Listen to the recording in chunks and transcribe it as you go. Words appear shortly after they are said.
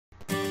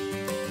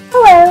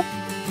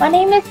My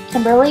name is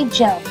Kimberly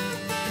Jones.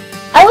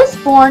 I was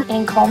born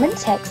in Coleman,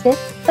 Texas,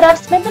 but I've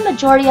spent the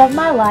majority of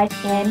my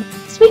life in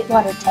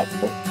Sweetwater,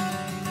 Texas,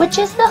 which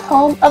is the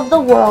home of the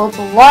world's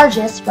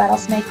largest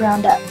rattlesnake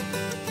roundup.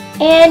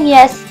 And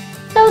yes,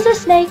 those are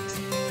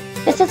snakes.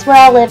 This is where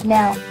I live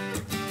now.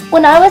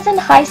 When I was in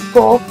high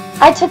school,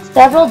 I took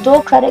several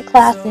dual credit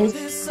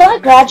classes, so I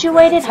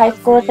graduated high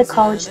school as a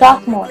college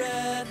sophomore.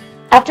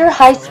 After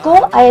high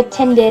school, I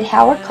attended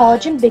Howard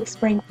College in Big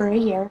Spring for a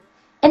year,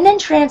 and then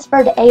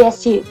transferred to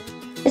ASU.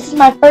 This is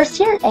my first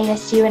year at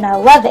ASU and I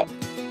love it.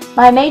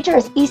 My major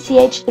is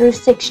ECH through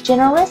 6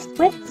 Generalist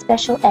with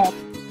Special Ed.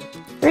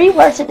 3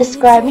 words that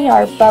describe me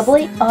are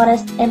bubbly,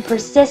 honest, and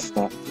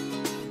persistent.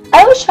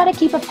 I always try to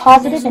keep a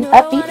positive and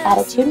upbeat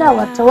attitude and I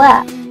love to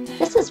laugh.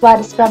 This is why I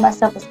describe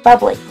myself as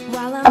bubbly.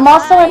 I'm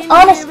also an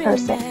honest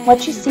person.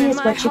 What you see is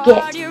what you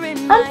get.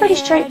 I'm pretty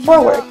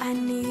straightforward.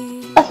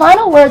 A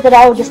final word that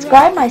I would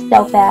describe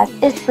myself as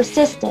is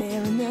persistent.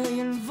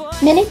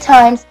 Many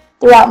times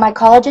throughout my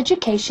college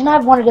education,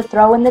 I've wanted to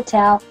throw in the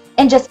towel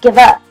and just give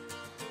up.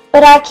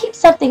 But I keep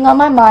something on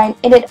my mind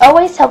and it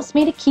always helps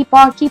me to keep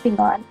on keeping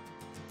on.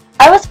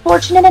 I was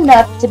fortunate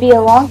enough to be a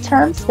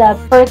long-term sub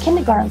for a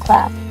kindergarten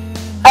class.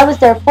 I was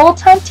their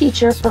full-time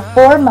teacher for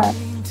 4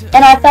 months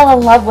and I fell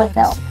in love with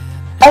them.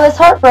 I was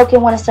heartbroken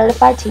when a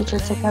certified teacher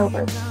took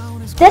over.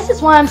 This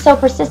is why I'm so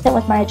persistent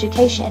with my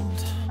education.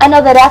 I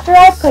know that after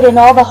I put in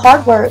all the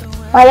hard work,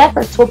 my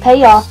efforts will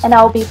pay off and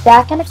I will be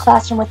back in a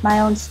classroom with my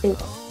own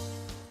students.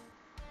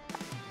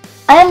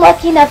 I am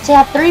lucky enough to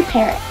have 3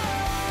 parents.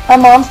 My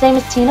mom's name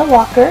is Tina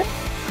Walker,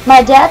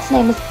 my dad's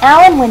name is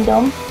Alan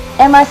Wyndham,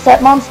 and my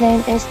stepmom's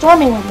name is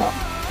Stormy Wyndham.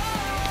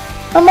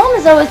 My mom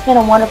has always been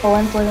a wonderful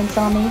influence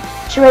on me.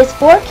 She raised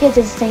 4 kids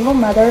as a single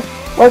mother,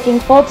 working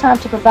full-time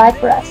to provide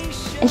for us.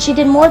 And she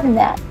did more than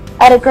that.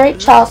 I had a great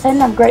childhood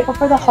and I'm grateful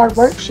for the hard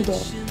work she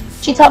did.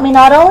 She taught me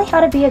not only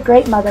how to be a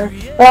great mother,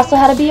 but also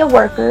how to be a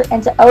worker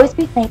and to always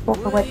be thankful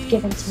for what's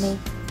given to me.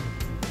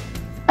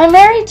 I'm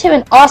married to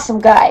an awesome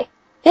guy.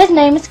 His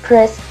name is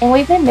Chris, and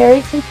we've been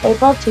married since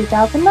April of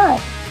 2009.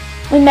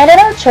 We met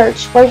at our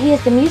church, where he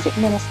is the music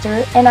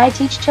minister, and I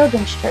teach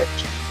children's church.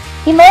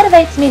 He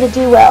motivates me to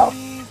do well.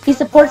 He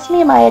supports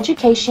me in my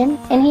education,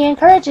 and he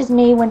encourages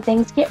me when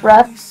things get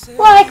rough,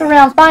 like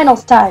around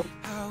finals time.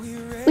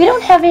 We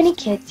don't have any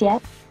kids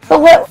yet,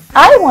 but what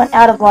I want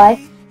out of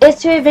life is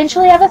to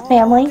eventually have a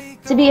family,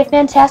 to be a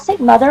fantastic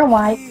mother and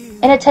wife,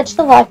 and to touch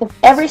the life of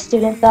every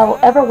student that I will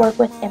ever work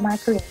with in my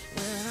career.